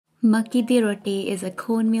Makki di Roti is a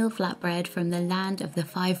cornmeal flatbread from the land of the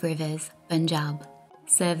 5 rivers, Punjab.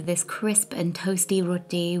 Serve this crisp and toasty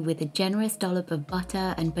roti with a generous dollop of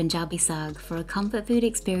butter and Punjabi saag for a comfort food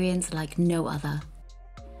experience like no other.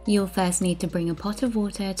 You'll first need to bring a pot of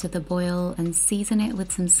water to the boil and season it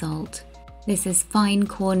with some salt. This is fine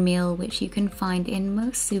cornmeal, which you can find in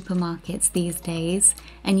most supermarkets these days,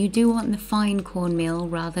 and you do want the fine cornmeal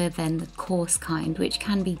rather than the coarse kind, which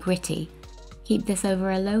can be gritty. Keep this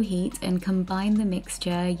over a low heat and combine the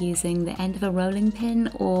mixture using the end of a rolling pin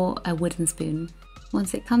or a wooden spoon.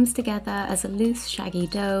 Once it comes together as a loose, shaggy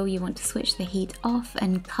dough, you want to switch the heat off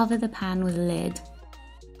and cover the pan with a lid.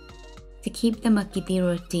 To keep the Makki di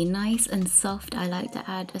Roti nice and soft, I like to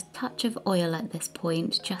add a touch of oil at this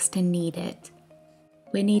point just to knead it.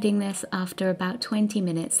 We're kneading this after about 20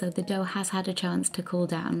 minutes, so the dough has had a chance to cool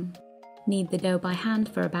down. Knead the dough by hand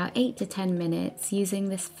for about 8 to 10 minutes using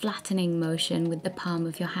this flattening motion with the palm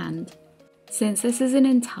of your hand. Since this is an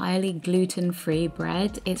entirely gluten-free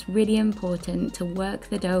bread, it's really important to work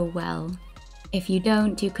the dough well. If you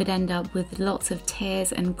don't, you could end up with lots of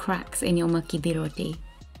tears and cracks in your Makki di Roti.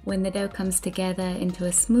 When the dough comes together into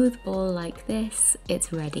a smooth ball like this,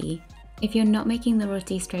 it's ready. If you're not making the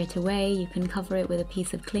roti straight away, you can cover it with a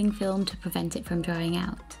piece of cling film to prevent it from drying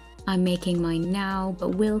out. I'm making mine now, but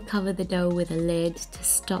will cover the dough with a lid to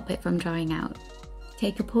stop it from drying out.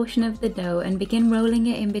 Take a portion of the dough and begin rolling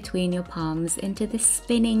it in between your palms into this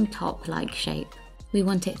spinning top-like shape. We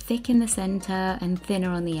want it thick in the center and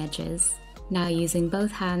thinner on the edges. Now using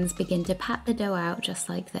both hands, begin to pat the dough out just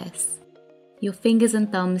like this. Your fingers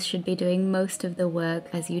and thumbs should be doing most of the work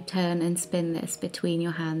as you turn and spin this between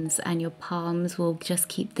your hands, and your palms will just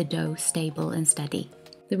keep the dough stable and steady.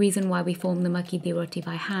 The reason why we form the Makki di Roti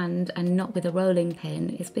by hand and not with a rolling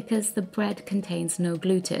pin is because the bread contains no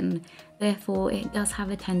gluten, therefore it does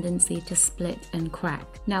have a tendency to split and crack.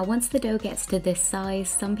 Now once the dough gets to this size,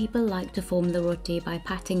 some people like to form the roti by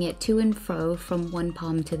patting it to and fro from one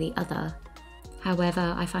palm to the other.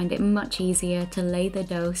 However, I find it much easier to lay the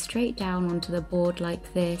dough straight down onto the board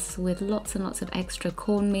like this with lots and lots of extra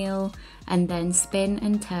cornmeal and then spin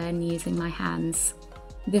and turn using my hands.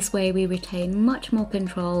 This way we retain much more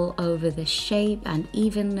control over the shape and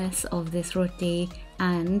evenness of this roti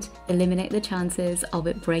and eliminate the chances of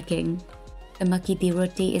it breaking. The Makki di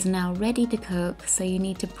Roti is now ready to cook, so you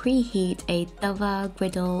need to preheat a tawa,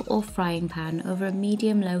 griddle or frying pan over a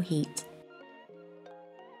medium-low heat.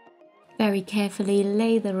 Very carefully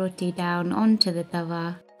lay the roti down onto the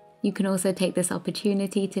tawa. You can also take this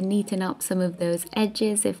opportunity to neaten up some of those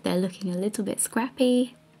edges if they're looking a little bit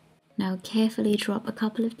scrappy. Now carefully drop a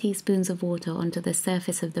couple of teaspoons of water onto the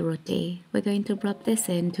surface of the roti. We're going to rub this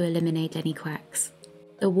in to eliminate any cracks.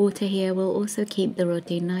 The water here will also keep the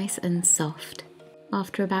roti nice and soft.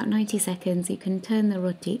 After about 90 seconds, you can turn the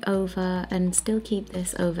roti over and still keep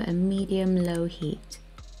this over a medium-low heat.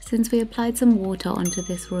 Since we applied some water onto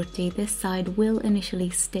this roti, this side will initially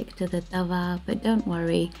stick to the tawa, but don't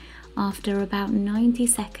worry. After about 90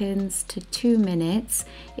 seconds to 2 minutes,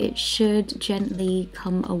 it should gently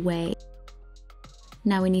come away.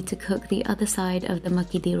 Now we need to cook the other side of the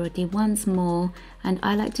Makki di Roti once more, and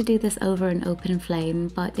I like to do this over an open flame,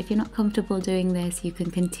 but if you're not comfortable doing this, you can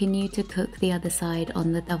continue to cook the other side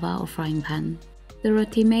on the tawa or frying pan. The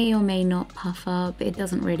roti may or may not puff up, it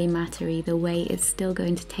doesn't really matter either way, it's still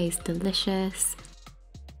going to taste delicious.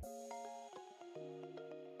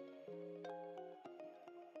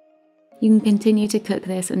 You can continue to cook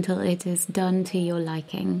this until it is done to your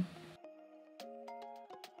liking.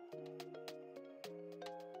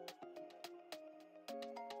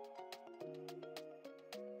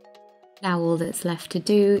 Now all that's left to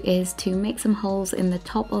do is to make some holes in the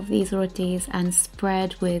top of these rotis and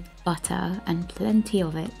spread with butter, and plenty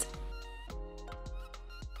of it.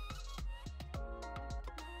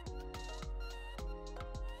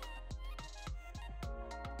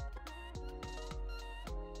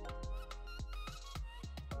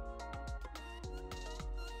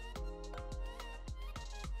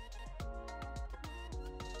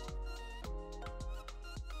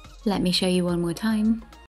 Let me show you one more time.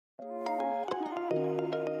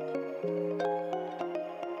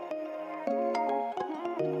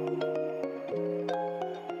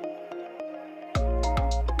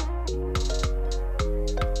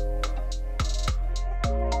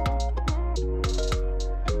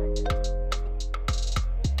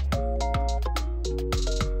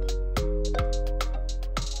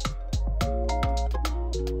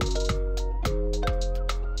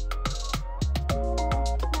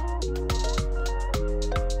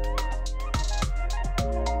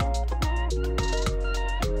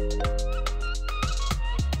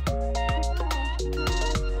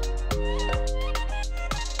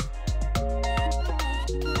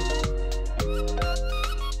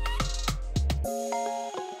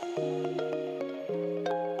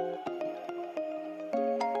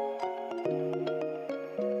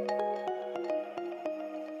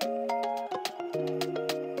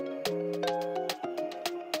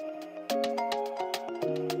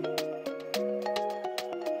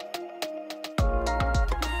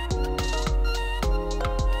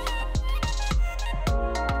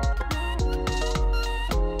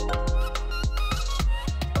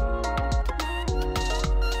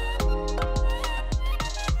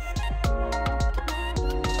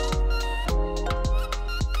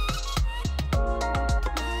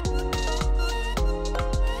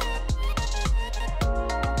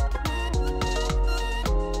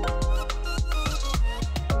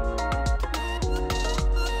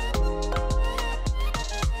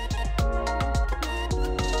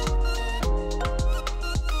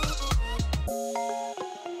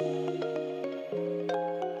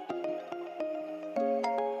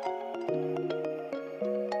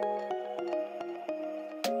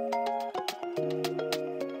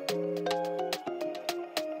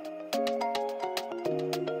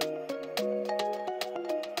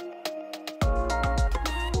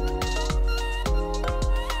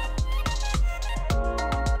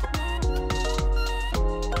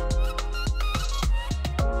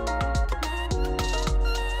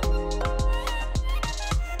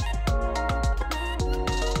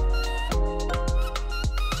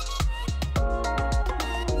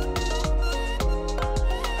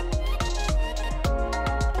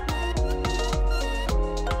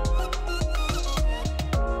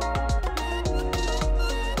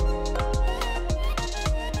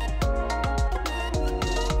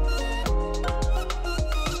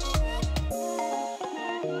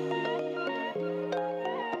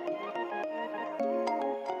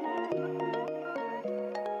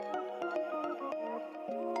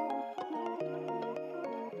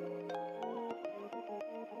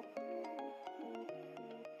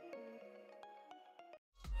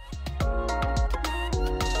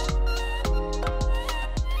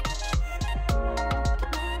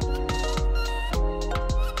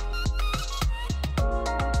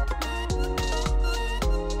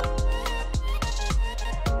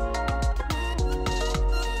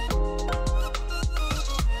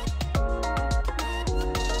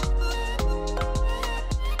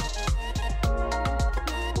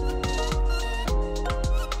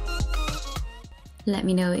 Let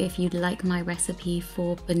me know if you'd like my recipe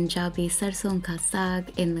for Punjabi sarson ka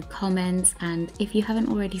saag in the comments, and if you haven't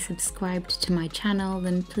already subscribed to my channel,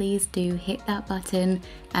 then please do hit that button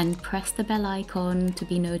and press the bell icon to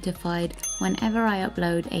be notified whenever I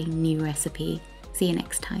upload a new recipe. See you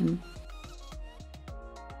next time.